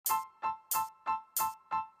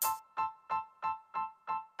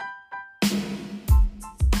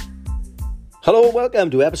Hello and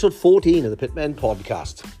welcome to episode 14 of the Pitmen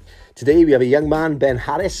podcast. Today we have a young man, Ben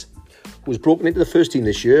Harris, who was broken into the first team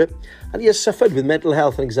this year, and he has suffered with mental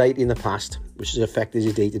health and anxiety in the past, which has affected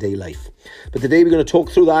his day-to-day life. But today we're going to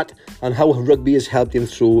talk through that and how rugby has helped him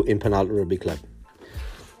through in Penallta and Rugby Club.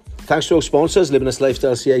 Thanks to our sponsors, Living Us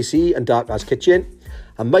Lifestyle CIC and Dark Arts Kitchen.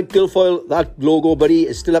 And Mike Guilfoyle, that logo buddy,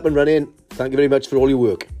 is still up and running. Thank you very much for all your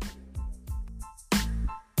work.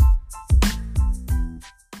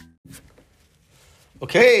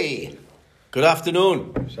 Okay, good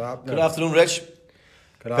afternoon. What's up, good afternoon, Rich.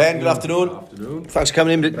 Good Ben, good afternoon. afternoon. Thanks for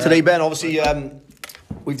coming in today, Ben. Obviously,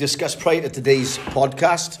 we've discussed prior to today's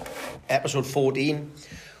podcast, episode 14.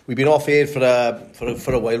 We've been off air for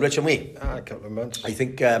a while, Rich, haven't we? A couple of months. I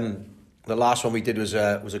think the last one we did was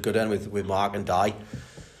a good one with Mark and Di,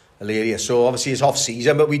 hilarious. So obviously it's off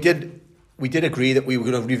season, but we did agree that we were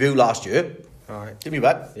going to review last year. All right. Didn't we,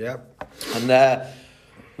 Ben? Yep. And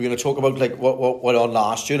we're going to talk about like what went on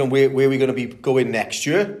last year and where we're going to be going next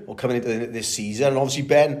year or coming into this season. And obviously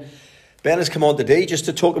Ben has come on today just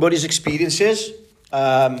to talk about his experiences,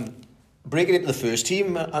 breaking into the first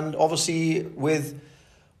team, and obviously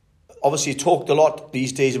he talked a lot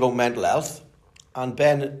these days about mental health, and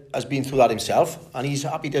Ben has been through that himself, and he's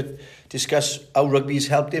happy to discuss how rugby has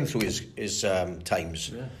helped him through his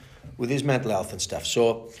times with his mental health and stuff.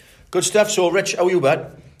 So good stuff. So Rich, how are you,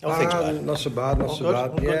 bud? How things, bud? Not so bad, not so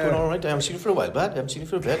bad. Good, going all right. I haven't seen you for a while, bud. I haven't seen you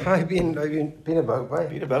for a bit. I've been about, mate.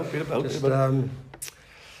 Been about. Just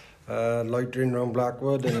loitering around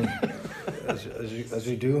Blackwood, and as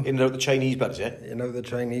we do. In and out the Chinese, bud, is it? You know the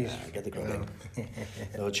Chinese. Yeah, I get the grumbling.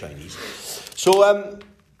 No Chinese. So,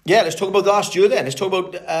 let's talk about last year then. Let's talk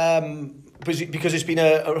about, because it's been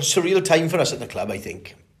a surreal time for us at the club, I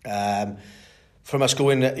think. From us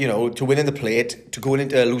going, to winning the plate, to going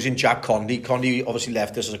into losing Jack Condy. Condy obviously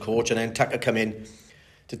left us as a coach, and then Tucker come in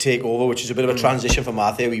to take over, which is a bit of a transition for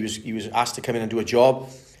Matthew. He was asked to come in and do a job,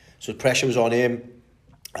 so pressure was on him.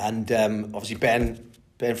 And obviously Ben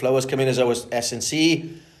Flowers come in as our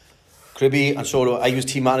S&C, Cribby, and sort of I was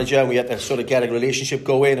team manager, and we had to sort of get a relationship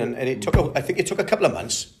going, and it took a couple of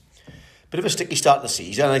months. Bit of a sticky start to the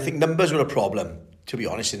season, and I think numbers were a problem, to be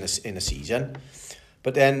honest, in the season.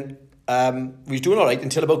 But then we was doing all right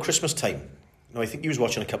until about Christmas time. No, I think you was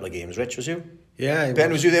watching a couple of games, Rich, was you? Yeah.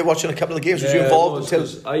 Ben, was you there watching a couple of games? Was you involved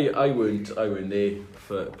until? I weren't there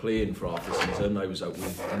for playing for half the season. I was out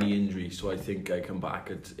with a knee injury, so I think I come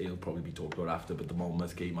back. It'll probably be talked about after, but the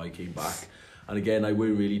Monmouth game I came back, and again I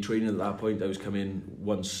weren't really training at that point. I was coming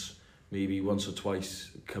once or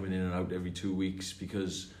twice, coming in and out every 2 weeks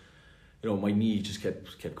because my knee just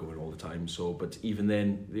kept going all the time. So, but even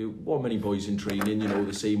then, there weren't many boys in training.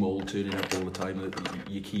 The same old turning up all the time,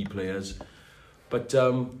 your key players. But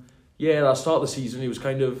that start of the season, it was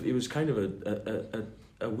kind of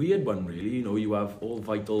a weird one, really. You have all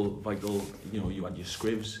vital. You had your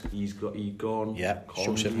Scrivs. He's gone. Yeah,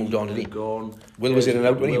 Condy, moved on, didn't he? Gone. Will was in and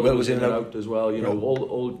out. Will was in and out as well.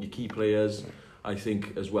 All your key players. I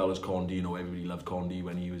think as well as Condy, everybody loved Condy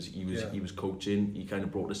when he was coaching. He kind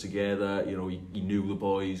of brought us together. He knew the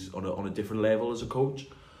boys on a different level as a coach.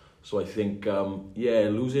 So I think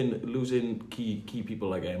losing key people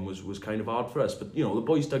like him was kind of hard for us. But the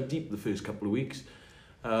boys dug deep the first couple of weeks.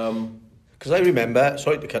 Because I remember,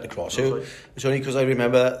 sorry to cut across you, it's only because I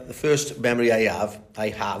remember the first memory I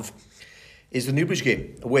have is the Newbridge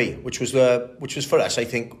game away, which was for us, I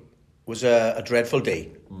think, was a dreadful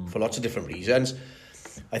day for lots of different reasons.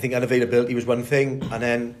 I think unavailability was one thing, and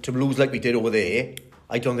then to lose like we did over there,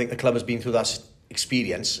 I don't think the club has been through that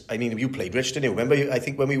experience. I mean, you played, Rich, didn't you? Remember, I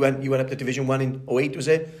think when you went up to Division 1 in 08, was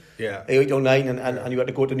it? Yeah. 08, 09, and you had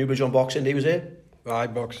to go to Newbridge on Boxing Day, was it? Aye,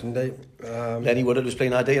 Boxing Day. Lenny Woodard was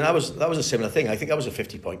playing that day, and that was a similar thing. I think that was a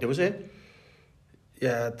 50-pointer, was it?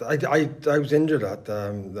 Yeah, I was injured at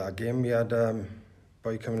that game. We had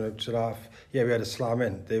boy coming out to half. Yeah, we had a slam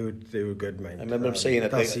in. They were good, mate. I remember him saying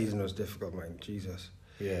that season was difficult, mate. Jesus.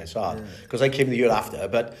 Yeah, it's hard. Because I came the year after,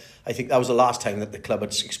 but I think that was the last time that the club had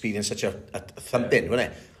experienced such a thumping,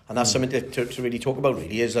 wasn't it? And that's something to really talk about,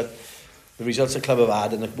 really, is that the results the club have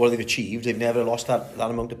had and what they've achieved, they've never lost that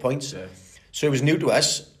amount of points. Yeah. So it was new to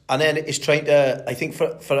us, and then it's trying to, I think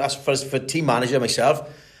for us, for team manager, myself,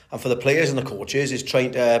 and for the players and the coaches, is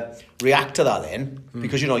trying to react to that then,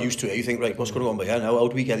 because you're not used to it. You think, right, what's going on by here now? How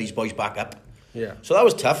do we get these boys back up? Yeah. So that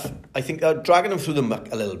was tough. I think dragging them through the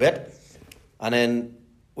muck a little bit, and then,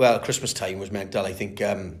 Christmas time was mental. I think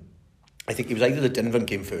it was either the Dunvan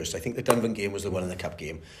game first. I think the Dunvan game was the one in the cup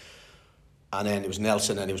game, and then it was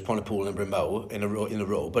Nelson, and it was Pontypool and Brynmawr in a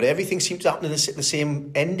row. But everything seemed to happen in the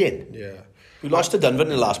same ending. Yeah. We lost to Dunvan in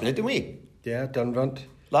the last minute, didn't we? Yeah, Dunvan.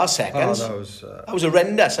 last seconds. That was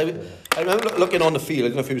horrendous. I remember looking on the field. I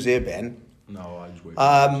don't know if it was there, Ben. No, I was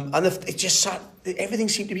working. And it just sat. Everything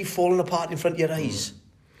seemed to be falling apart in front of your eyes.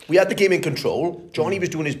 We had the game in control. Johnny was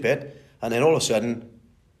doing his bit, and then all of a sudden,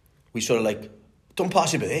 we sort of like, don't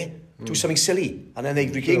pass it there. Do something silly, and then they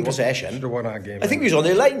regained possession. Should have won our game. I think we was on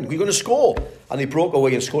their line. We were going to score, and they broke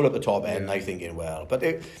away and scored at the top end. And I'm thinking, well, but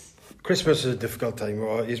Christmas is a difficult time.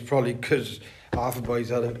 Well, it's probably because half the boys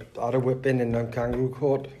had a whipping in kangaroo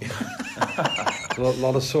court. a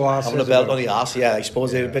lot of sore asses. Having a belt on the arse, yeah, I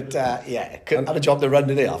suppose they're a bit, had a job to run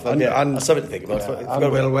today off. And that's something to think about.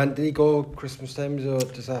 And Will went, did he go Christmas times or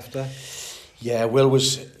just after? Yeah, Will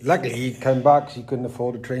was... Luckily, he came back because he couldn't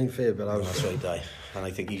afford a train fare, but that's right, and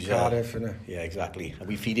I think he's... Cardiff, innit? Yeah, exactly. And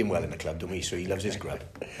we feed him well in the club, don't we? So he loves his grub.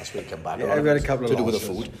 That's where he come back. Yeah, we had a couple of to do with the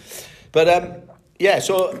food. But,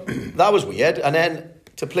 so that was weird. And then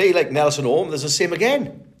to play like Nelson home, there's the same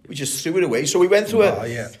again. We just threw it away. So we went through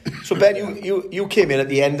it. So Ben, you came in at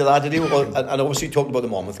the end of that, did you? And obviously talked about the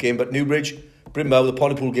Monmouth game, but Newbridge, Brynmouth, the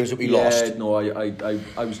Pontypool games that we lost. No,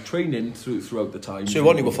 I was training throughout the time. So it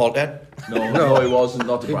wasn't your fault then? No, it wasn't.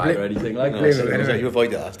 Not to brag or anything like that. You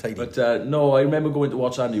avoided that. Tidy. But no, I remember going to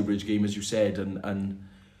watch that Newbridge game, as you said, and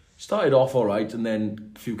started off all right, and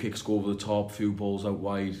then a few kicks go over the top, a few balls out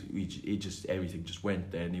wide. Everything just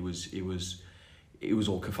went there, and it was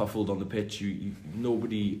all kerfuffled on the pitch.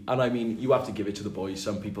 Nobody, and I mean, you have to give it to the boys.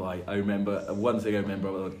 Some people, I remember, one thing I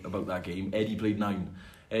remember about that game, Eddie played 9.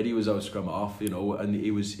 Eddie was our scrum half, and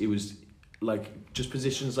it was like just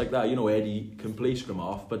positions like that. Eddie can play scrum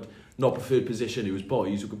half, but not preferred position. It was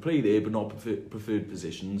boys who could play there, but not preferred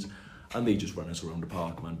positions, and they just run us around the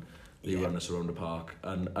park, man. They run us around the park,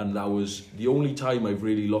 and that was the only time I've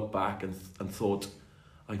really looked back and thought,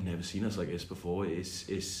 I've never seen us like this before. And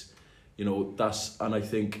I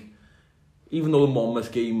think, even though the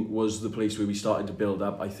Monmouth game was the place where we started to build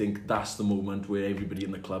up, I think that's the moment where everybody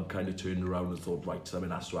in the club kind of turned around and thought, right, something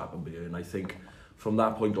has to happen here. And I think from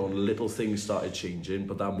that point on, little things started changing,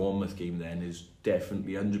 but that Monmouth game then is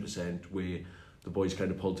definitely 100% where the boys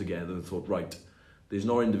kind of pulled together and thought, right, there's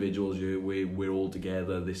no individuals here, we're all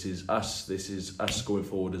together, this is us going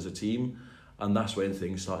forward as a team. And that's when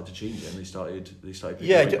things started to change, and they started.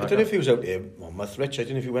 Yeah, I don't know if he was out there, Monmouth, Rich. I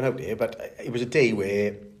don't know if he went out there, but it was a day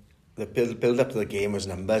where the build up to the game was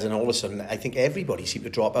numbers, and all of a sudden, I think everybody seemed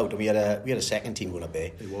to drop out, and we had a second team going up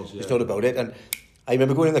there. It was, yeah. There's no about it. And I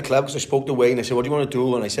remember going in the club because I spoke to Wayne. I said, "What do you want to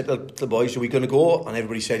do?" And I said to the boys, "Are we going to go?" And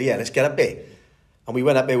everybody said, "Yeah, let's get up there." And we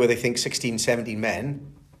went up there with, I think, 16, 17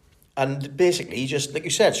 men, and basically just like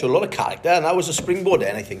you said, so a lot of character, and that was a springboard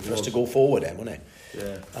then, I think, for us to go forward then, wasn't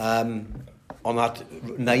it? Yeah. On that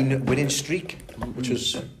 9 winning streak, which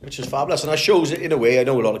was fabulous, and that shows it in a way. I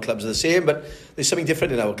know a lot of clubs are the same, but there's something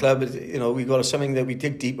different in our club. We got something that we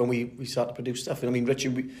dig deep and we start to produce stuff. I mean,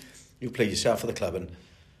 Richard, you played yourself for the club, and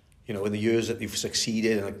in the years that you've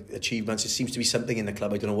succeeded and achievements, it seems to be something in the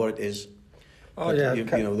club. I don't know what it is. Oh, yeah,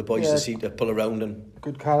 the boys that seem to pull around and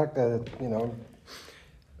good character.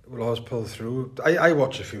 Will always pull through. I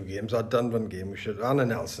watched a few games. I'd done one game and a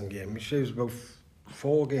Nelson game. It was about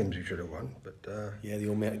 4 games we should have won, but the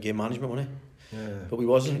old game management, wasn't it? Yeah, but we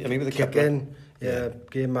wasn't. I mean, with the cup,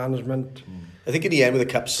 game management. I think in the end with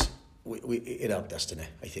the cups, it helped us, didn't it?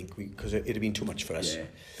 I think because it'd have been too much for us. Yeah,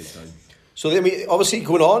 big time. So then we obviously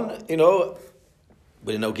going on,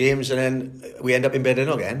 winning our games, and then we end up in bed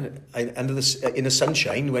again under in the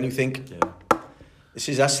sunshine when you think. Yeah. This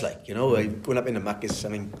is us, going up in the muck is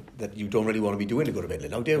something that you don't really want to be doing to go to bed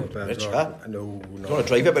now, do you? Rich, no. You don't want to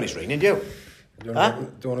drive up when it's raining, do you? Don't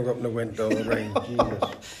want to go up in the winter or the rain. Jesus.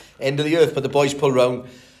 End of the earth, but the boys pulled round,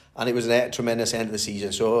 and it was a tremendous end of the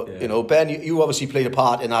season. So, Ben, you obviously played a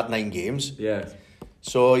part in that 9 games. Yeah.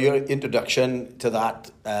 So your introduction to that,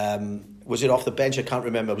 was it off the bench? I can't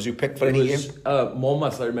remember. Was you picked for any game?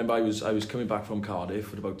 Monmouth, I remember I was coming back from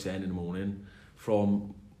Cardiff at about 10 in the morning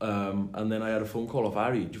and then I had a phone call off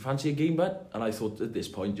Harry. Do you fancy a game, bud? And I thought at this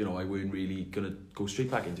point, I weren't really going to go straight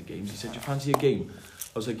back into games. He said, do you fancy a game?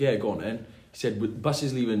 I was like, yeah, go on then. He said, with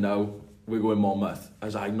buses leaving now, we're going Monmouth. I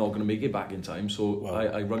was like, I'm not going to make it back in time. So wow.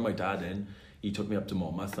 I rang my dad in. He took me up to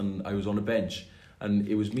Monmouth, and I was on a bench. And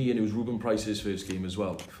it was me, and it was Ruben Price's first game as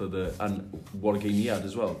well. And what a game he had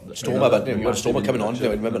as well. Stormer, but you had Stormer coming on. I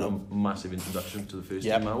remember now. Massive introduction to the first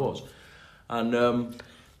team I was. And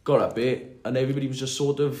got up there, and everybody was just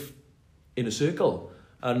sort of in a circle.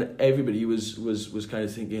 And everybody was kind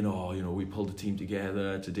of thinking, we pulled the team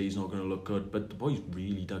together, today's not going to look good. But the boys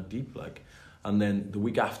really dug deep, And then the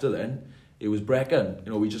week after then, it was Brecon.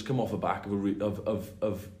 We just come off the back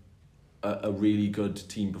of a really good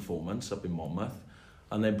team performance up in Monmouth.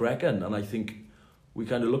 And then Brecon. And I think we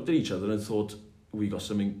kind of looked at each other and thought, we got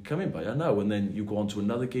something coming by now, and then you go on to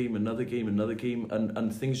another game,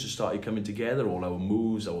 and things just started coming together. All our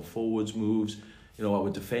moves, our forwards moves, you know, our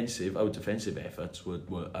defensive efforts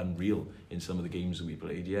were unreal in some of the games that we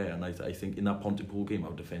played. Yeah, and I think in that Pontypool game,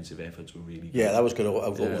 our defensive efforts were really good. Yeah, that was good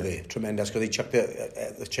over there. Tremendous, because they chucked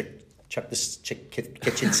the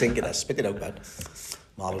kitchen sink at us, spit it out, man.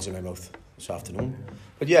 Marbles in my mouth this afternoon.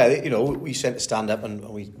 But yeah, you know, we sent to stand up, and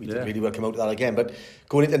we did really well come out of that again. But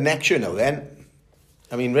going into next year now, then,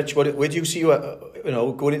 I mean, Rich, where do you see you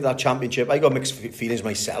know, going into that championship? I got mixed feelings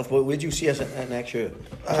myself, but where do you see us next year?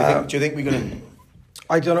 Do you think we're going to?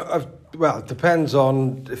 I don't know. Well, it depends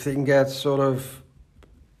on if they can get sort of,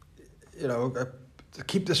 you know,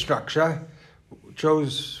 keep the structure.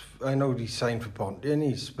 Joe's, I know he's signed for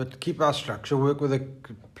Ponty, but keep our structure, work with the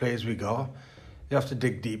players we got. You have to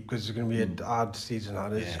dig deep, because it's going to be a hard season.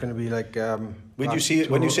 It's going to be like... when you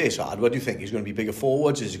say it's hard, what do you think? He's going to be bigger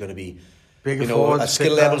forwards? Is it going to be... Bigger forwards, a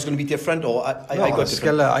skill level is going to be different? Or I don't think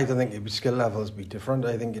skill levels be different.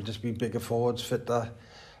 I think it'd just be bigger forwards, fitter,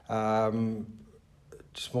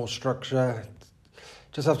 just more structure.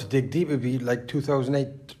 Just have to dig deep. It'd be like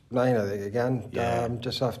 2008-9, I think, again. Yeah.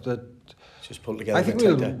 Just have to... Just pull together. I think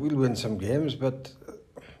we'll win some games, but...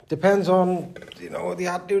 Depends on, you know, the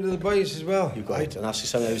attitude of the boys as well. You've got it, and that's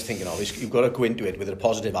something I was thinking of. You've got to go into it with a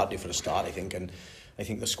positive attitude for the start, I think. And I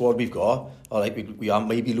think the squad we've got, all right, we are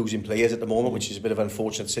maybe losing players at the moment, which is a bit of an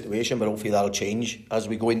unfortunate situation, but hopefully that'll change as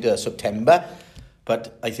we go into September.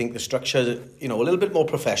 But I think the structure, you know, a little bit more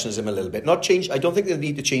professionalism, a little bit. Not change. I don't think they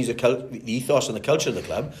need to change the ethos and the culture of the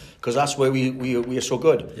club, because that's where we are so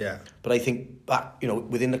good. Yeah. But I think back, you know,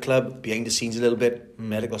 within the club, behind the scenes a little bit,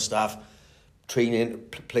 medical staff, training,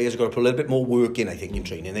 players have got to put a little bit more work in, I think, in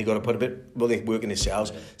training. They've got to put a bit more work in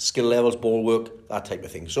themselves, skill levels, ball work, that type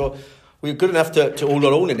of thing. So we're good enough to hold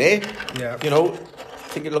our own in there. Yeah. You know,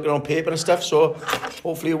 I think you're looking on paper and stuff, so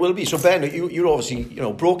hopefully it will be. So Ben, you're obviously, you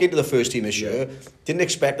know, broke into the first team this year. Didn't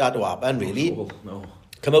expect that to happen, really. No.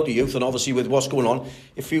 Come out to youth, and obviously with what's going on,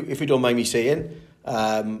 if you don't mind me saying,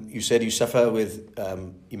 you said you suffer with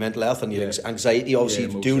your mental health and your anxiety, obviously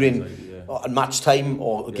during... Anxiety, match time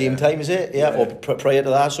or game time, is it? Yeah. Or prior to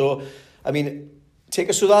that. So, I mean, take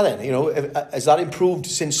us through that then. You know, has that improved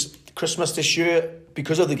since Christmas this year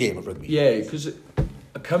because of the game of rugby? Yeah, because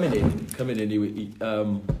coming in,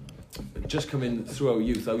 just coming through our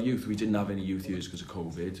youth, we didn't have any youth years because of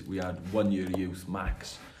COVID. We had 1 year youth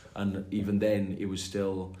max, and even then it was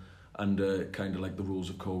still under kind of like the rules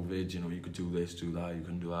of COVID. You know, you could do this, do that, you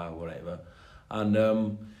couldn't do that, whatever,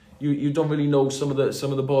 and. You don't really know some of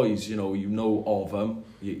the boys, you know of them,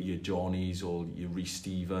 your Johnnies or your Reece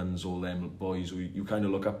Stevens, all them boys who you kind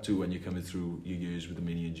of look up to when you're coming through your years with the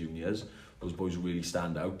mini and juniors. Those boys really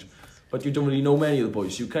stand out, but you don't really know many of the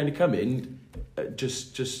boys. So you kind of come in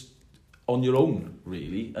just on your own,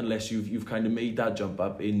 really, unless you've kind of made that jump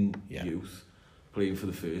up in youth, playing for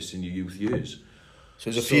the first in your youth years. So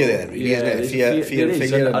there's a fear there, really, isn't it? Fear of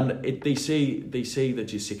failure. And they say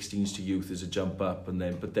that your 16s to youth is a jump up,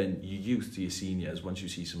 but then your youth to your seniors, once you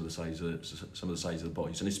see some of the size of the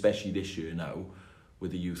boys, and especially this year now, with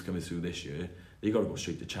the youth coming through this year, they got to go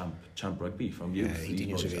straight to champ rugby from youth. Yeah, 18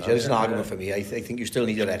 years of age. There's an argument for me. I think you still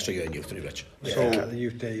need an extra year in youth to be rich. Yeah, so the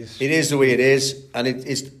youth days. It is the way it is, and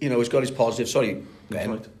it's, you know, it's got its positive. Sorry, Ben.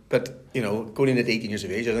 Right. But, you know, going in at 18 years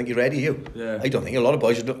of age, I think you're ready, you. Yeah. I don't think a lot of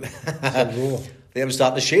boys are doing. They haven't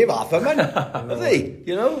started to shave half them, man. Have they?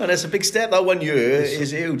 You know, and it's a big step. That 1 year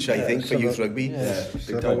is huge, I think, for youth rugby. Yeah,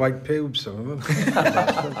 big time. White pubes, some of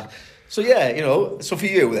them. So yeah, you know, so for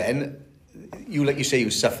you then, you, like you say, you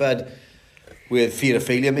suffered with fear of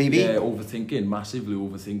failure, maybe? Yeah, massively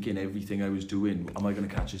overthinking everything I was doing. Am I going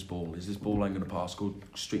to catch this ball? Is this ball I'm going to pass go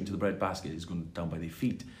straight into the bread basket? Is it going down by their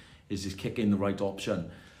feet? Is this kick in the right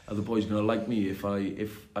option? Are the boys going to like me if I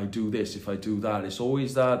do this, if I do that? It's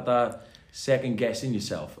always that second guessing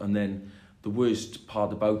yourself. And then the worst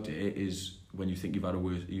part about it is when you think you've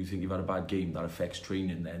had a bad game, that affects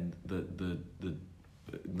training and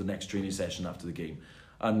the next training session after the game.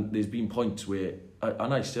 And there's been points where,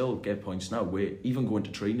 and I still get points now, where even going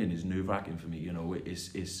to training is nerve-wracking for me. You know,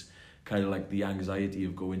 it's kind of like the anxiety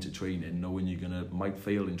of going to training, knowing you're might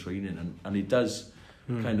fail in training, and it does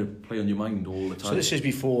kind of play on your mind all the time. So this is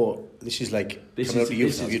coming out of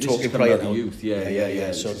youth. You're talking prior to youth,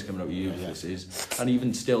 yeah. So this is coming out of youth. Yeah. This is, and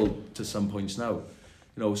even still to some points now,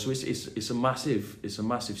 you know. So it's a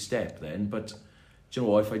massive step then, but. Do you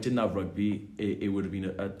know what, if I didn't have rugby, it would have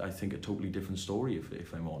been, I think, a totally different story,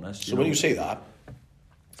 if I'm honest. So when you say that,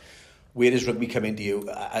 where does rugby come into you?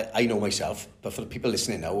 I know myself, but for the people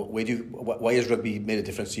listening now, why has rugby made a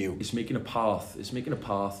difference to you? It's making a path. It's making a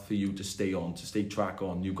path for you to stay track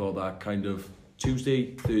on. You've got that kind of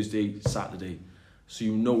Tuesday, Thursday, Saturday. So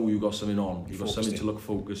you know you've got something on. You've got something to look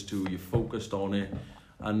focused to. You're focused on it.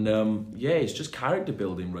 And it's just character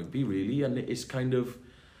building rugby, really. And it's kind of,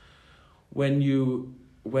 when you're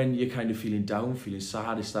kind of feeling down, feeling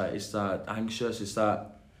sad, it's that anxious, it's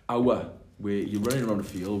that hour where you're running around the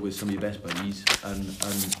field with some of your best buddies and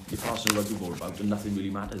you're passing a rugby ball about and nothing really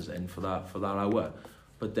matters then for that hour.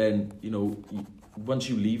 But then, once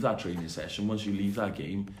you leave that training session, once you leave that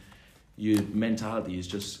game, your mentality is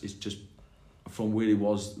just from where it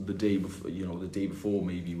was the day before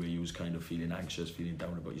maybe, where you was kind of feeling anxious, feeling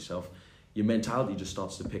down about yourself. Your mentality just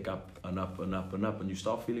starts to pick up and up and up and up, and you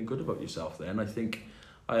start feeling good about yourself then. I think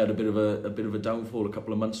I had a bit of a downfall a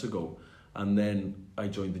couple of months ago, and then I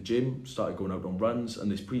joined the gym, started going out on runs,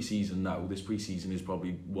 and this pre-season is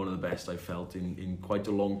probably one of the best I've felt in quite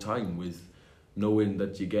a long time, with knowing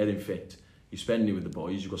that you're getting fit, you're spending it with the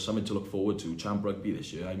boys, you've got something to look forward to. Champ Rugby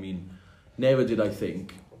this year, I mean, never did I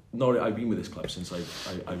think, I've been with this club since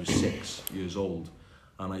I was 6 years old,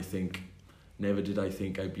 and I think never did I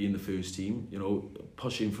think I'd be in the first team,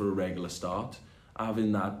 pushing for a regular start,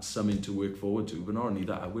 having that something to work forward to. But not only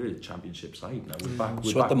that, we're a championship side now. We're back.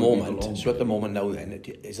 So at the moment now, then,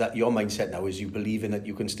 is that your mindset now? Is you believing that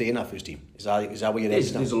you can stay in that first team? Is that where you're at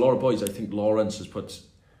now? There's a lot of boys. I think Lawrence has put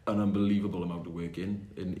an unbelievable amount of work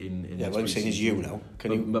in. Yeah, what I'm saying is you now.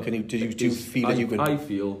 Do you feel that you can? I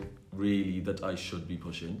feel really that I should be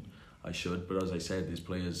pushing. I should, but as I said, there's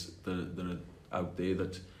players that are out there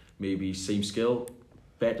that maybe same skill,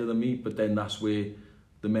 better than me, but then that's where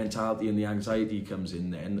the mentality and the anxiety comes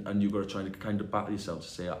in then, and you've got to try to kind of battle yourself to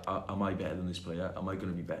say, am I better than this player? Am I going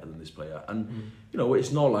to be better than this player? And,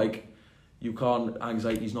 it's not like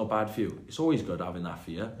anxiety's not bad for you. It's always good having that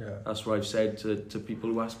fear. Yeah. That's what I've said to people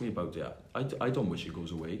who ask me about it. I don't wish it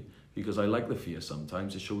goes away, because I like the fear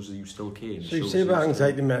sometimes. It shows that you still care. So you say about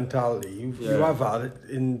anxiety mentality, you have had it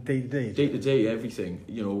in day-to-day? Day-to-day, everything,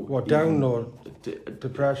 What, down or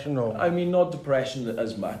depression or? I mean, not depression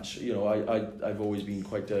as much. I've always been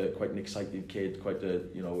quite an excited kid,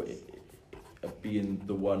 being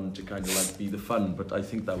the one to kind of like be the fun. But I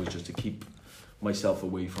think that was just to keep myself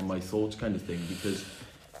away from my thoughts, kind of thing, because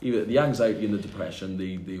either the anxiety and the depression,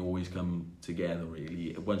 they always come together,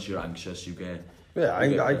 really. Once you're anxious, you get... Yeah,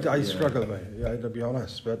 I struggle with it, to be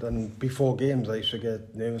honest. And before games, I used to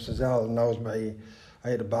get nervous as hell, and that was I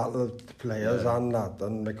had to battle the players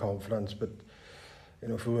and my confidence, but,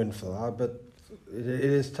 if we went for that, but it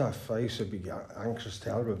is tough. I used to be anxious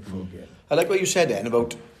terrible before game. I like what you said then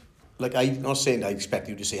about, I'm not saying I expect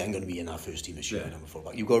you to say I'm going to be in our first team this year, number 4,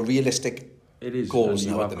 but you've got realistic goals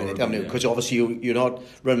now at the minute, haven't you? Because obviously you're not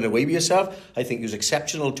running away with yourself. I think you was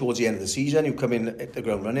exceptional towards the end of the season. You come in at the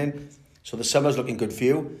ground running. So the summer's looking good for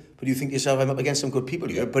you, but you think to yourself, I'm up against some good people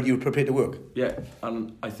here, but you're prepared to work. Yeah,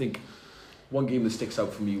 and I think one game that sticks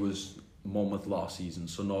out for me was Monmouth last season,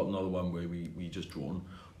 so not the one where we just drawn.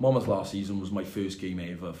 Monmouth last season was my first game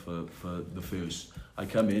ever for the first. I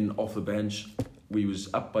come in off the bench, we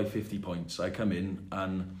was up by 50 points. I come in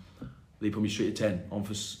and they put me straight to 10. On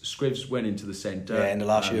for Scrivs went into the centre. Yeah, in the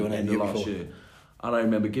last year. And I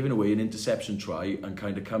remember giving away an interception try and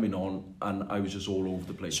kind of coming on, and I was just all over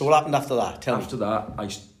the place. So what happened after that? After that, I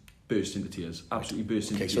burst into tears. Absolutely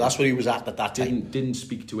burst into tears. Okay, so that's where he was at that time. Didn't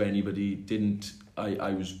speak to anybody.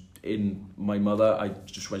 I was in my mother. I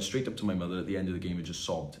just went straight up to my mother at the end of the game and just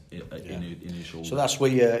sobbed in her shoulder. So that's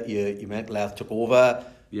where your mental health took over.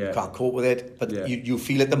 Yeah. You can't cope with it. But you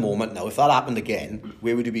feel at the moment now, if that happened again,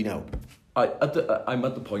 where would you be now? I'm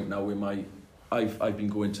at the point now where I've been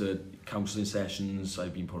going to counselling sessions,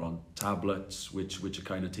 I've been put on tablets, which are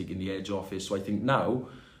kind of taking the edge off it. So I think now,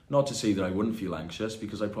 not to say that I wouldn't feel anxious,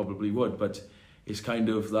 because I probably would, but it's kind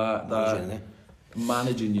of that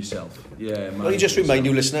managing yourself. Yeah. Well, you just remind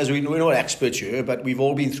you listeners, we're not experts here, but we've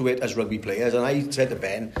all been through it as rugby players. And I said to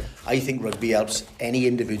Ben, I think rugby helps any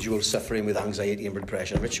individual suffering with anxiety and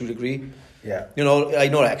depression. Rich, you would agree? Yeah.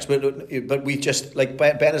 I'm not an expert, but we just, like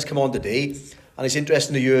Ben has come on today, and it's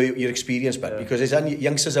interesting to hear your experience, but because there's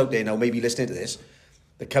youngsters out there now maybe listening to this,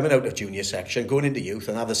 they're coming out of junior section, going into youth,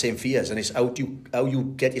 and have the same fears. And it's how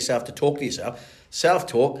you get yourself to talk to yourself.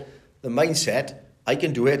 Self-talk, the mindset, I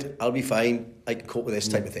can do it, I'll be fine, I can cope with this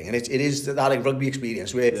type of thing. And it is that like rugby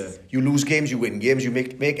experience where you lose games, you win games, you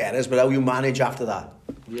make errors, but how you manage after that.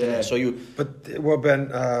 Yeah. But Ben,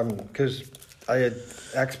 because I had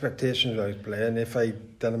expectations when I was playing. If I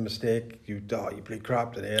done a mistake, you play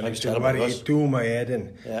crap today, and I used to do my head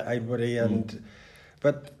in. Yeah. I'd worry,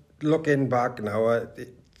 but looking back now,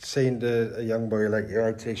 saying to a young boy like you,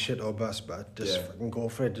 I'd say shit or bust, but just fucking go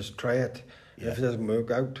for it, just try it. Yeah. If it doesn't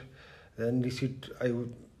work out, then at least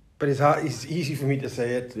But it's hard. It's easy for me to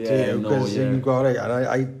say it to you no, because you got it, and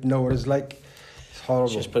I know what it's like. It's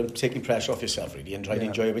horrible. It's just taking pressure off yourself really and trying to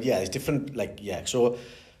enjoy it. But yeah, it's different. So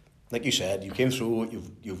like you said, you came through.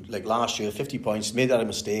 You've like last year, 50 points, made that a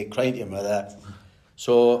mistake, crying to your mother.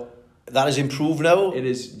 So that has improved now. It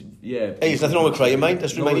is. Yeah. Hey, there's nothing wrong with crying, mind.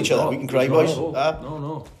 Let's remind each other we can cry, boys.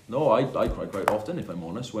 No, I cry quite often, if I'm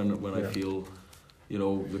honest, when I feel, you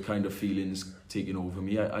know, the kind of feelings taking over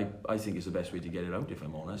me. I think it's the best way to get it out, if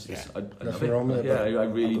I'm honest. Yeah. I love wrong with it. it. Yeah, I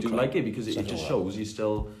really do cry. like it because it just shows you're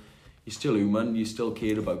still human, you still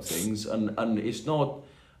care about things, and it's not,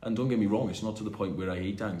 and don't get me wrong, it's not to the point where I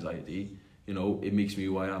hate anxiety. You know, it makes me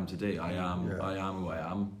who I am today. I am who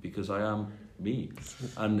I am because I am me.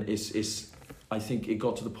 And it's I think it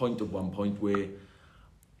got to the point at one point where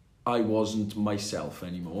I wasn't myself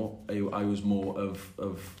anymore. I was more of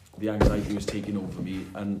the anxiety was taking over me,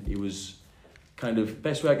 and it was kind of,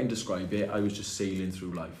 best way I can describe it, I was just sailing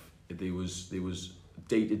through life. There was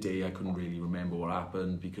day to day, I couldn't really remember what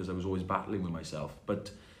happened because I was always battling with myself. But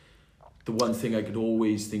the one thing I could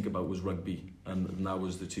always think about was rugby, and that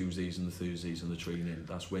was the Tuesdays and the Thursdays and the training.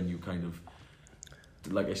 That's when you kind of,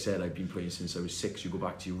 like I said, I've been playing since I was 6. You go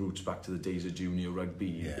back to your roots, back to the days of junior rugby.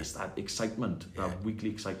 Yeah. It's that excitement, that weekly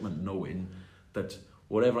excitement, knowing that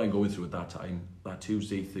whatever I'm going through at that time, that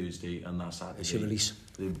Tuesday, Thursday, and that Saturday, it's your release.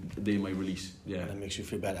 They're my release. Yeah, that makes you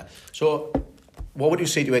feel better. So, what would you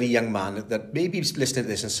say to any young man that maybe is listening to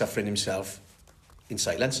this and suffering himself in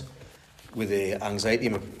silence with the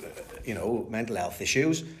anxiety, you know, mental health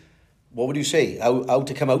issues? What would you say? How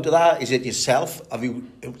to come out of that? Is it yourself? Have you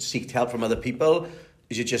sought help from other people?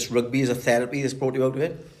 Is it just rugby as a therapy that's brought you out of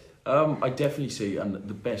it? I definitely say, and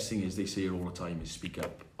the best thing is, they say it all the time, is speak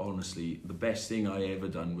up. Honestly, the best thing I ever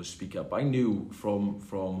done was speak up. I knew from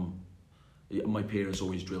my parents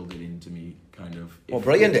always drilled it into me, kind of. Well,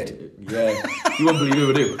 Brian did. Yeah, you won't believe it,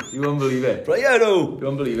 would you? You won't believe it. Brian, no. You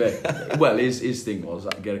won't believe it. Well, his thing was,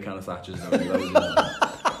 get a can of Thatcher's now.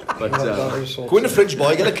 But go in the fridge,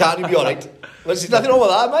 boy, get a can, you'll be all right. Well, there's nothing wrong with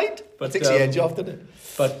that, mate. But it takes the edge off, doesn't it?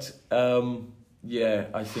 But yeah,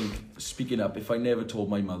 I think speaking up, if I never told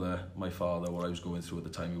my mother, my father, what I was going through at the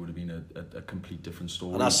time, it would have been a complete different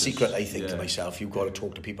story. And that's secret, I think, to myself. You've got to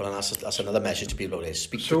talk to people, and that's another message to people out there.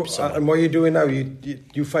 Speak to someone. And what are you doing now?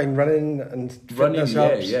 You find running and fitness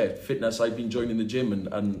helps? Yeah, fitness. I've been joining the gym,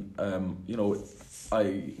 and you know,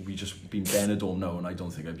 we just been Benidorm now, and I don't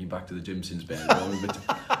think I've been back to the gym since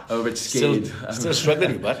Benidorm. I'm a bit scared. Still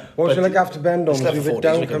struggling, but what was it like after Benidorm? Was you a bit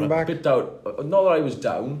down, come back? A bit down. Not that I was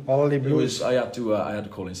down. Holiday blues. I had to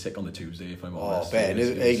call in sick on the Tuesday, if I'm honest. Oh, Ben,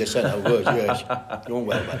 hey, listen, how good, yes. Doing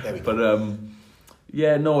well, man. There we go. But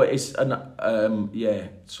yeah, no, it's yeah.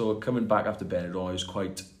 So coming back after Benidorm, I was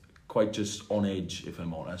quite just on edge, if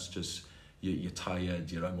I'm honest. Just you're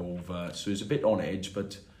tired, you're hungover, so it's a bit on edge.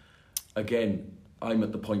 But again, I'm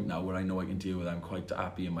at the point now where I know I can deal with it. I'm quite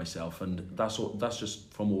happy in myself, and that's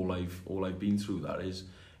just from all I've been through. That is,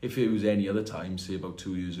 if it was any other time, say about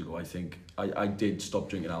 2 years ago, I think I did stop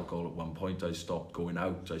drinking alcohol at one point. I stopped going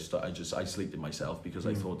out. I just isolated myself because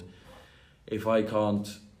I thought, if I can't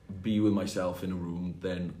be with myself in a room,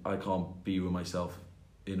 then I can't be with myself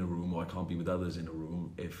in a room, or I can't be with others in a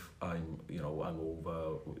room if I'm, you know,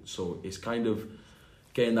 hungover. So it's kind of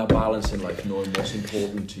getting that balance in life, knowing what's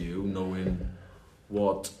important to you, knowing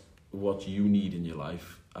what you need in your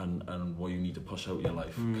life and what you need to push out of your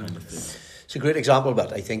life, kind of thing. It's a great example of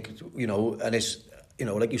that, I think, you know, and it's, you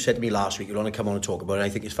know, like you said to me last week, you want to come on and talk about it. I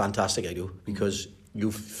think it's fantastic, I do, because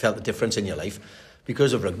you've felt the difference in your life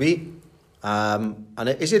because of rugby. And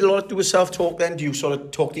is it a lot to do with self-talk then? Do you sort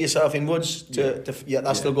of talk to yourself inwards?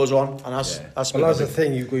 That still goes on, and that's well, that's the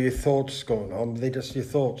thing. You've got your thoughts going on. They just your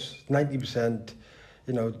thoughts. 90%,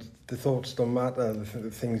 you know, the thoughts don't matter. The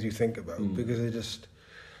things you think about because they're just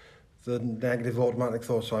the negative automatic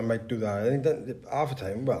thoughts. So I might do that. I think that half the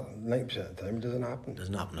time, well, 90% of the time, it doesn't happen.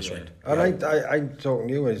 Doesn't happen. That's right. And I talking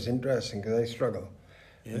to you. It's interesting because I struggle.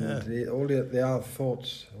 Yeah. They are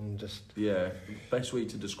thoughts and just... Yeah, best way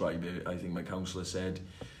to describe it, I think my counsellor said,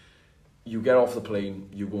 you get off the plane,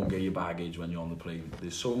 you go and get your baggage when you're on the plane.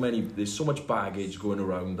 There's so much baggage going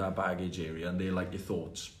around that baggage area, and they're like your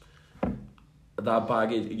thoughts. That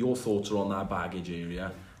baggage, your thoughts are on that baggage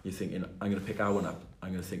area. You're thinking, I'm going to pick that one up. I'm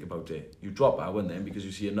going to think about it. You drop that one then because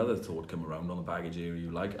you see another thought come around on the baggage area you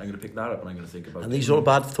like. I'm going to pick that up and I'm going to think about it. And these are all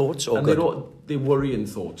bad thoughts or and good? They're worrying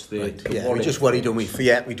thoughts. We just worry, don't we?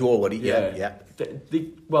 Yeah, we do all worry. Yeah.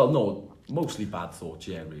 Well, no, mostly bad thoughts,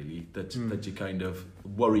 yeah, really. That you kind of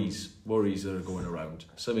worries that are going around.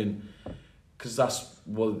 So, I mean, because that's,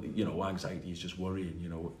 well, you know, anxiety is just worrying, you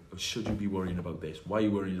know. Should you be worrying about this? Why are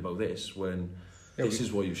you worrying about this when This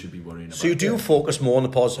is what you should be worrying about. So you do focus more on the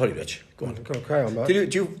positive. Sorry, Rich. Go on. Go carry on, man.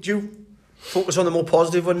 Do you focus on the more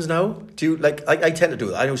positive ones now? Do you like? I tend to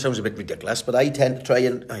do that. I know it sounds a bit ridiculous, but I tend to try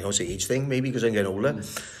and I don't say age thing maybe because I'm getting older.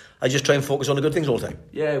 I just try and focus on the good things all the time.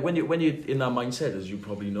 Yeah, when you're in that mindset, as you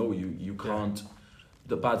probably know, you can't.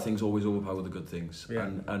 The bad things always overpower the good things,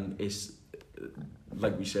 and it's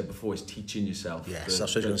like we said before, it's teaching yourself. Yes,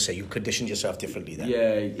 that's what I was going to say. You conditioned yourself differently then.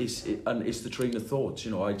 Yeah, it's the train of thoughts.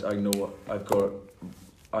 You know, I know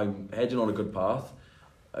I'm heading on a good path.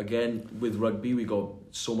 Again, with rugby, we got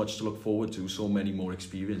so much to look forward to, so many more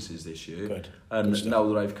experiences this year. Good. And now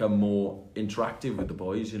that I've come more interactive with the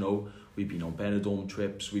boys, you know, we've been on Benidorm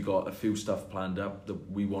trips, we got a few stuff planned up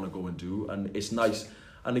that we want to go and do, and it's nice.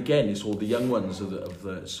 And again, it's all the young ones of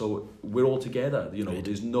the so we're all together, you know,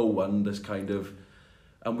 there's no one that's kind of,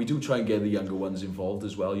 and we do try and get the younger ones involved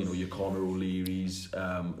as well, you know, your Conor O'Leary's,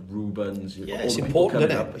 Rubens. Yeah, it's important,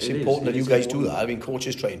 isn't it? It's important that you guys do that. I mean,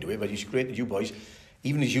 coaches try and do it, but it's great that you boys,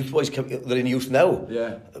 even as youth boys, they're in youth now.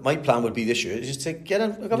 Yeah. My plan would be this year is just to get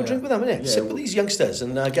in, have a drink with them, innit? Sit with these youngsters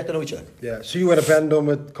and get to know each other. Yeah, so you went to Benidorm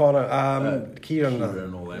with Conor, Kieran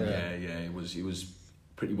and all them, yeah. It was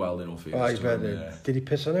pretty wild in all fairness. Oh, he's Did he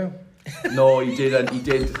piss on you? No, he didn't. He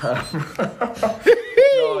did.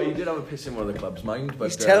 No, he did have a piss in one of the club's mind. But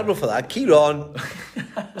he's terrible for that. Kieran,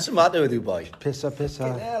 what's the matter with you, boy?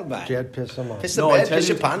 Pisser. Hell, man. Jed pisser, man. Piss the bed, piss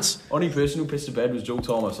your pants. Only person who pissed the bed was Joe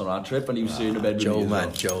Thomas on our trip, and he was sitting in the bed with me as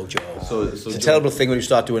well. Joe. So it's a terrible thing when you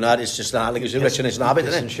start doing that. It's just like it's rich and it's an habit,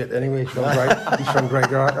 isn't it? Shit. Anyway, he's from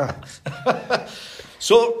Greg.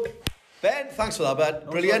 So, Ben, thanks for that, Ben.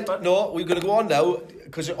 Brilliant. No, we're going to go on now,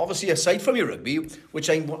 because obviously, aside from your rugby, which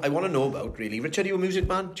I want to know about, really. Richard, are you a music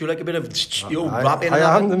man? Do you like a bit of rapping?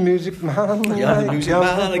 I am the music man. Yeah, the music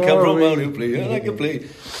man. I come from where you play. I like to play.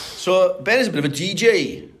 So, Ben is a bit of a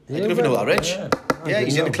DJ. I don't know if you know that, Rich. Yeah,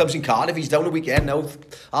 he's in the clubs in Cardiff. He's down the weekend now.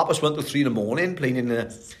 1:30 to 3 in the morning, playing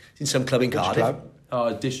in some club in Cardiff.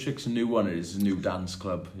 Club? District's a new one. It is a new dance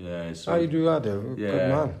club. Yeah. So, you do that, do? Yeah. Good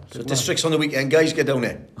man. So District's on the weekend, guys. Get down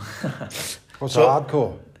there. What's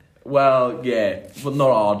hardcore? Well, yeah, but not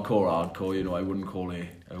hardcore. You know, I wouldn't call it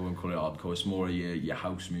hardcore. It's more your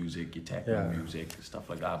house music, your techno music, stuff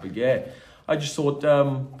like that. But yeah, I just thought.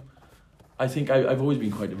 I think I've always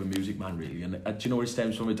been quite of a music man, really. And do you know where it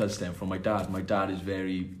stems from? It does stem from my dad. My dad is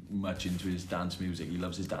very much into his dance music. He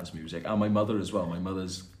loves his dance music. And my mother as well. My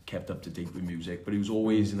mother's kept up to date with music. But he was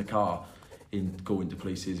always in the car, going to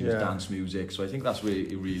places. It was dance music. So I think that's where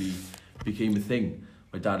it really became a thing.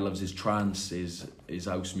 My dad loves his trance, his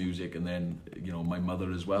house music. And then, you know, my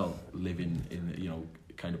mother as well, living in, you know,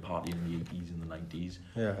 kind of partying in the 80s and the 90s.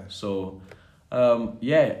 Yeah. So,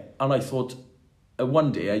 and I thought...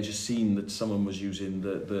 one day I just seen that someone was using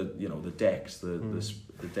the decks,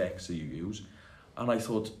 the decks that you use, and I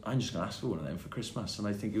thought I'm just gonna ask for one of them for Christmas. And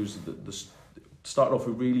I think it was the started off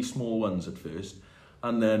with really small ones at first,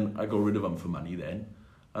 and then I got rid of them for money then,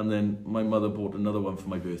 and then my mother bought another one for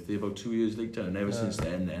my birthday about 2 years later, and ever since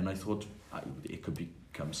then I thought it could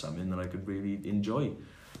become something that I could really enjoy.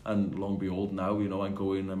 And long behold, now, you know,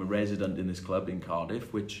 I'm a resident in this club in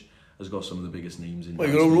Cardiff, which has got some of the biggest names in. Well,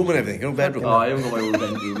 you got a room and everything, you got a bedroom. Oh, I haven't got my own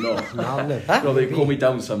bedroom, no. No, they call me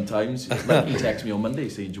down sometimes. Like, he texts me on Monday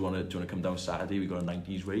saying, do you want to come down Saturday? We got a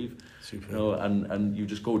 90s rave. Super. You know, and you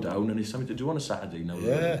just go down and it's something to do on a Saturday now.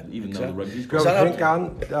 Yeah, even though the rugby's gone. Do you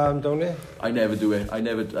drink, don't you? I never do it. I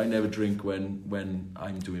never drink when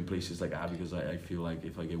I'm doing places like that, because I feel like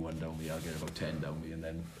if I get one down me, I'll get about 10 down me, and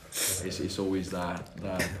then it's always that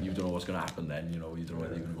you don't know what's going to happen then, you know, you don't know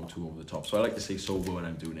whether you're going to go too over the top. So I like to stay sober when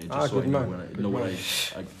I'm doing it, just so I know when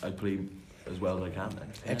I play as well as I can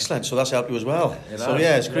then. Excellent, so that's helped you as well.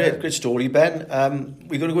 It's great story, Ben.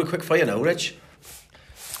 We're going to go quick fire now, Rich.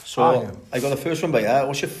 So I got the first one by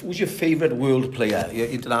you. Who's your favourite world player? Your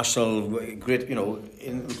international, great, you know,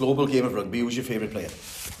 in the global game of rugby, who's your favourite player?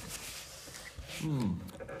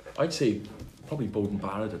 I'd say probably Bowden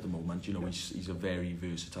Barrett at the moment. You know, he's a very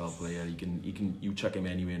versatile player. You chuck him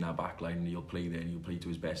anywhere in our back line and he'll play there and he'll play to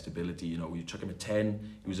his best ability. You know, you chuck him at 10,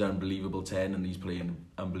 he was an unbelievable 10, and he's playing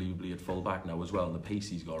unbelievably at full back now as well, and the pace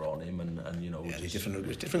he's got on him, and you know,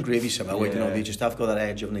 different gravy somehow. You know, they just have got that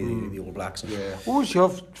edge of the All Blacks. Yeah. What was your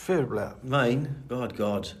favourite player? Mine,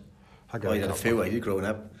 God. I had a few. I did growing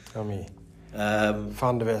up. Tell me.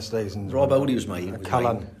 Van der Westhuizen and Rob Audi was mine.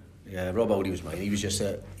 Callan. Yeah, Rob Audi was mine. He was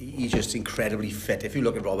just incredibly fit. If you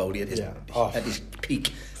look at Rob Audi at his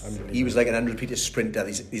peak, he was like an 100-metre sprinter.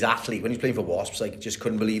 He's athlete. When he's playing for Wasps, like, just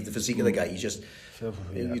couldn't believe the physique of the guy. He's just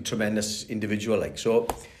a tremendous individual. Like, so,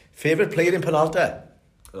 favourite player in Penallta?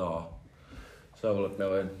 Oh, let's have a look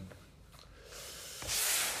now.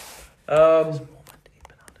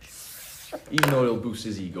 even though it'll boost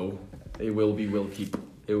his ego, will keep.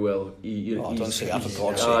 It will. Don't say that for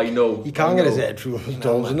God's sake. I know. He can't get his head through those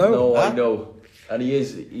doors, No, huh? I know. And he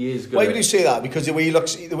is good. Why would you say that? Because the way he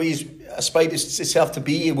looks, the way he's aspired himself to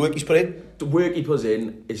be, the work he's put in? The work he puts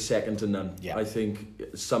in is second to none. Yeah. I think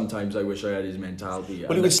sometimes I wish I had his mentality.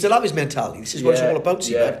 Well, he would still have his mentality. This is what it's all about,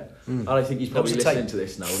 see, bud. And I think he's probably Now's the listening time. to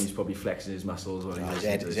this now, and he's probably flexing his muscles while he's His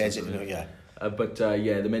listening head, to his this. head's, yeah. But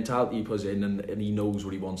the mentality he puts in, and he knows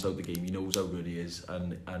what he wants out of the game. He knows how good he is,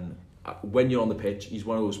 and when you're on the pitch, he's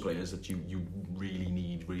one of those players that you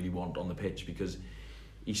really want on the pitch, because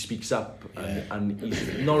he speaks up, and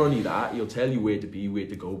he's not only that, he'll tell you where to be, where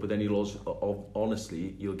to go, but then he'll also,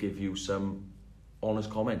 honestly, he'll give you some honest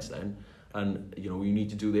comments then, and you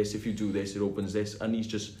need to do this. If you do this, it opens this, and he's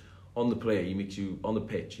just on the play. He makes you on the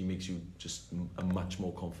pitch. He makes you just a much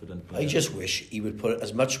more confident player. I just wish he would put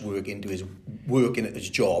as much work into his work in his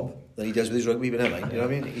job than he does with his rugby. But never mind, you know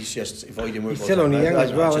what I mean? He's just avoiding work. He's still only young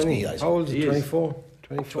as well, isn't he? How How old is he? 24?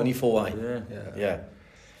 24, aye. Yeah.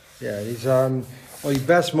 Yeah, he's your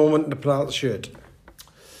best moment in the Penallta shirt.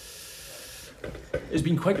 There's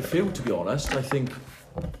been quite a few, to be honest. I think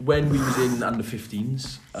when we was in under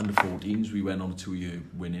 15s, under 14s, we went on a 2-year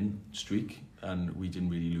winning streak, and we didn't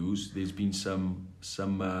really lose. There's been some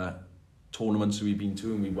tournaments we've been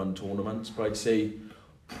to, and we won tournaments, but I'd say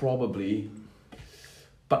probably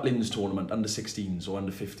Butlins tournament, under 16s or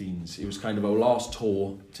under 15s. It was kind of our last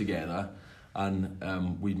tour together,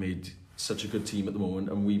 and we made such a good team at the moment,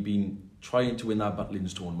 and we've been trying to win that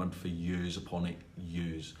Butlins tournament for years upon it,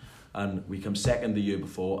 years. And we come second the year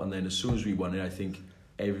before, and then as soon as we won it, I think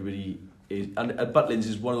everybody is, and Butlins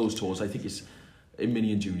is one of those tours, I think it's, in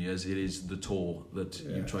mini and juniors, it is the tour that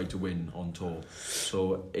you try to win on tour.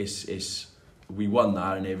 So we won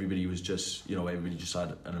that, and everybody was just, everybody just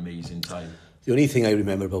had an amazing time. The only thing I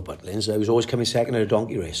remember about Butlins, I was always coming second in a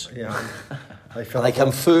donkey race. Yeah. And I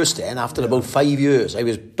come first then, after about 5 years. I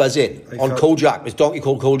was buzzing. On Kojak, it was donkey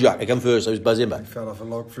called Kojak. I come first, I was buzzing back. I fell off a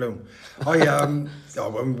log flume. When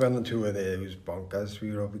we went on tour there, it was bonkers.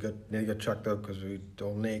 We nearly got chucked out because we were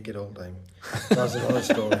all naked all the time. That's another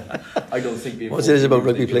story. I don't think... What's it about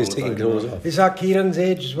rugby players taking clothes off? Is that Kieran's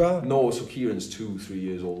age as well? No, so Kieran's 2-3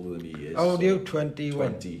 years older than he is. How old are you? 20.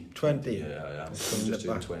 20? Yeah, I am. I'm just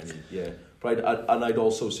doing 20, yeah. But I'd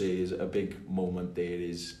also say is a big moment there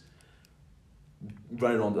is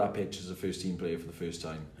running onto that pitch as a first team player for the first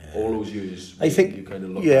time. Yeah. All those years, I think, you kind of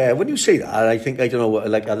look when you say that, I think, I don't know,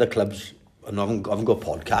 like other clubs, and I haven't got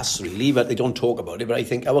podcasts really, but they don't talk about it, but I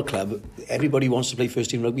think our club, everybody wants to play first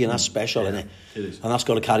team rugby, and that's special, isn't it? It is. And that's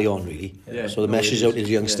got to carry on, really. Yeah. So the message out to the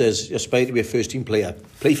youngsters, aspire to be a first team player.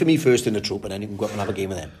 Play for me first in the troop, and then you can go up and have a game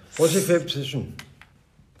with them. What's your favourite position?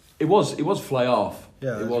 It was fly off.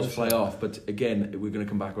 Yeah, it was fly off. But again, we're going to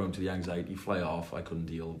come back around to the anxiety. Fly off, I couldn't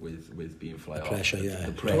deal with being fly off. Pressure, The yeah.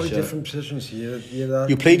 pressure. Totally different positions.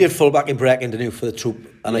 You played at full back in Brecon, didn't you, for the troop?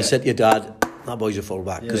 And I said to your dad, that boy's a full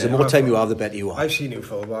back. Because the more time you have, the better you are. I've seen you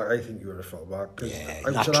full back. I think you were a full back. Yeah,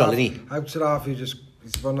 natural, isn't he? Outside half, he's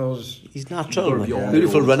one of those... He's natural, Yeah.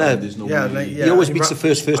 beautiful runner. He He always beats the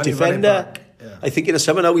first defender. Yeah. I think in the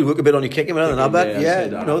summer now we'll work a bit on your kicking around, and I bet,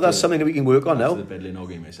 that's something that we can work on now. The Bedlin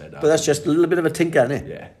game, I said that. But that's just a little bit of a tinker, isn't it?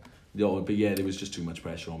 Yeah. But there was just too much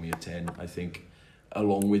pressure on me at 10. I think,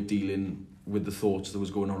 along with dealing with the thoughts that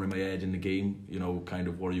was going on in my head in the game, kind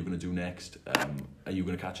of what are you going to do next? Are you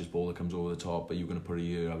going to catch this ball that comes over the top? Are you going to put it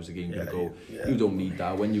here? How's the game going to go? Yeah. You don't need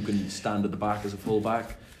that. When you can stand at the back as a full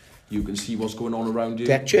back, you can see what's going on around you.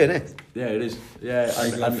 Get you, innit? Yeah, it is. Yeah,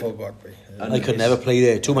 I'm full back. I could never play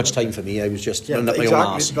there. Too much time for me. I was just running up my own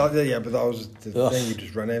arse. But that was the thing. You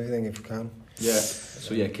just run everything if you can. Yeah.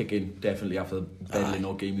 So kicking definitely after the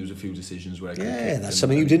Bedlin game, there was a few decisions where I could kick. That's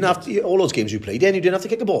something you didn't have to. All those games you played, then you didn't have to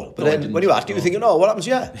kick the ball. But then when you ask, you're thinking, what happens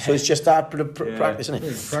here? So it's just that practice, isn't it?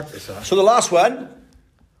 Yeah, practice that. So the last one,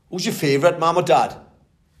 who's your favourite, mum or dad?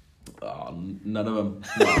 Oh, none of them.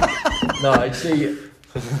 No, I'd say.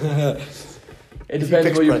 It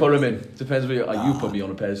depends where you put him in. Depends where you put me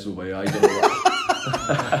on a pedestal, but I don't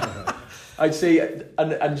know. I'd say,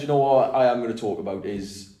 and you know what I am going to talk about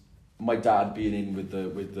is my dad being in with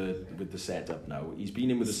the setup now. He's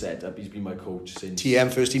been in with the setup. He's been my coach since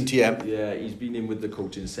TM, first team TM. Yeah, he's been in with the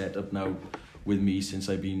coaching setup now with me since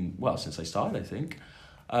I started, I think.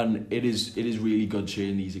 And it is really good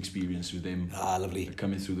sharing these experiences with him. Lovely.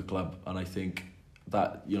 Coming through the club, and I think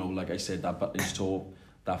that like I said, that Butlins tour,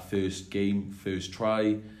 that first game, first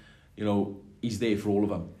try, he's there for all of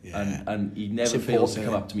them. Yeah. And he never fails to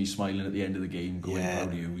come up to me smiling at the end of the game, going, proud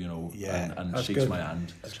of you, and shakes good. my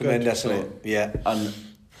hand. That's tremendous, isn't it? Yeah. And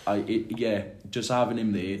just having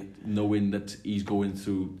him there, knowing that he's going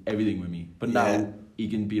through everything with me. But now, he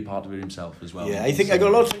can be a part of it himself as well. Yeah, I think I got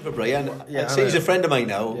a lot of time for Brian. Yeah, I'd say he's a friend of mine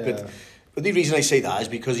now, Yeah. but the reason I say that is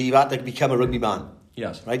because he had to become a rugby man.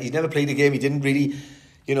 Yes. Right? He's never played a game. He didn't really,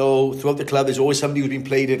 throughout the club, there's always somebody who's been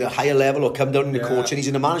played at a higher level or come down in the coach, and he's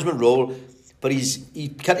in a management role. But he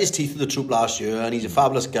cut his teeth with the troop last year, and he's a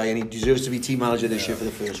fabulous guy, and he deserves to be team manager this year for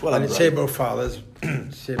the first. Well, and it's same about fathers,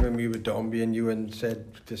 same with me with Dombey and you, and said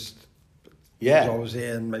just he was always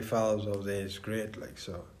there, and my father was always there. It's great, like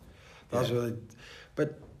so. That's really,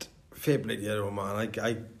 but fair play to you, man. I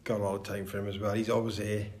got a lot of time for him as well. He's always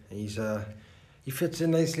there. He's he fits in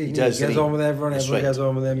nicely. He gets on with everyone. Everyone gets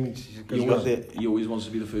on with him. He always wants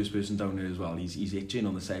to be the first person down there as well. He's itching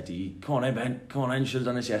on the set. Come on, Ben. Come on, should have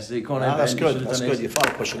done this yesterday. Come on, Ben. That's good. That's good. You're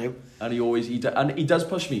far pushing him. And he does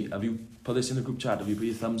push me. Have you put this in the group chat? Have you put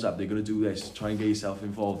your thumbs up? They're going to do this. Try and get yourself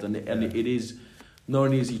involved. And it is not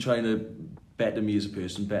only is he trying to better me as a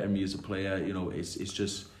person, better me as a player. It's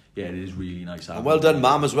just. Yeah, it is really nice. And well done,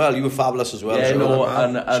 Mum, as well. You were fabulous as well. Yeah,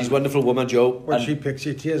 and she's a wonderful woman, Joe. When she picks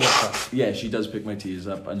your tears up. Yeah, she does pick my tears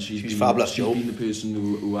up, and she's fabulous, Joe. She's been the person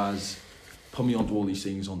who has put me onto all these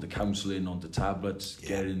things, onto counselling, onto tablets,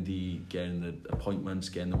 getting the appointments,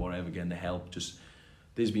 getting the whatever, getting the help. Just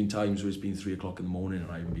there's been times where it's been 3 o'clock in the morning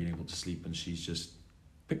and I haven't been able to sleep, and she's just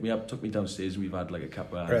picked me up, took me downstairs, and we've had like a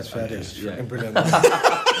couple of hours. Breastfed. Brilliant.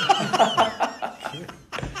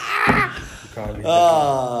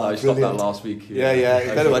 I stopped that last week.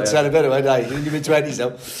 Yeah. Better one, son. Better one. You're in your mid-20s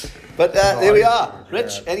now. But there we are.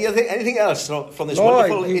 Rich, anything else from this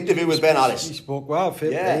wonderful interview with Ben Alice? He spoke well.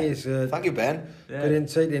 Thank you, Ben. Good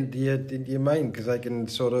insight into your mind, because I can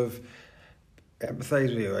sort of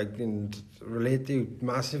empathise with you. I can relate to you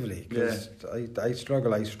massively, because I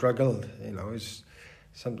struggled.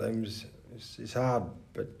 Sometimes it's hard,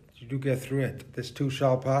 but you do get through it. This too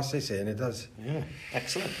shall pass, they say, and it does. Yeah,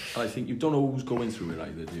 excellent. And I think you don't know who's going through it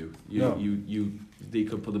either, do you? They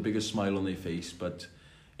could put the biggest smile on their face, but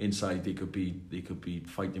inside they could be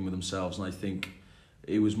fighting with themselves. And I think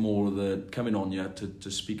it was more of the coming on you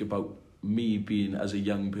to speak about me being as a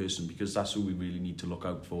young person, because that's who we really need to look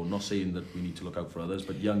out for. Not saying that we need to look out for others,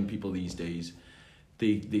 but young people these days,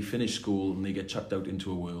 they finish school and they get chucked out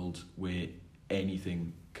into a world where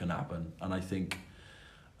anything can happen. And I think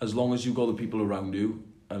as long as you've got the people around you,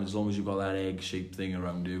 and as long as you've got that egg-shaped thing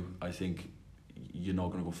around you, I think you're not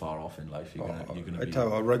going to go far off in life. You're going to I tell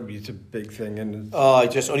you, rugby is a big thing. And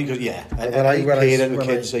just only because, And I play it with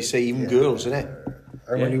kids, I say, even girls, isn't it?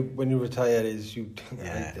 And when you retire, they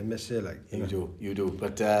miss it. You do.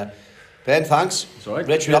 But Ben, thanks. It's all right.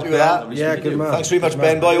 Rich, you happy with that? Yeah, good man. Thanks very much,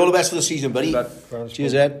 Ben. Boy, all the best for the season, buddy. But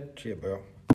cheers, Ed. Cheers, bro.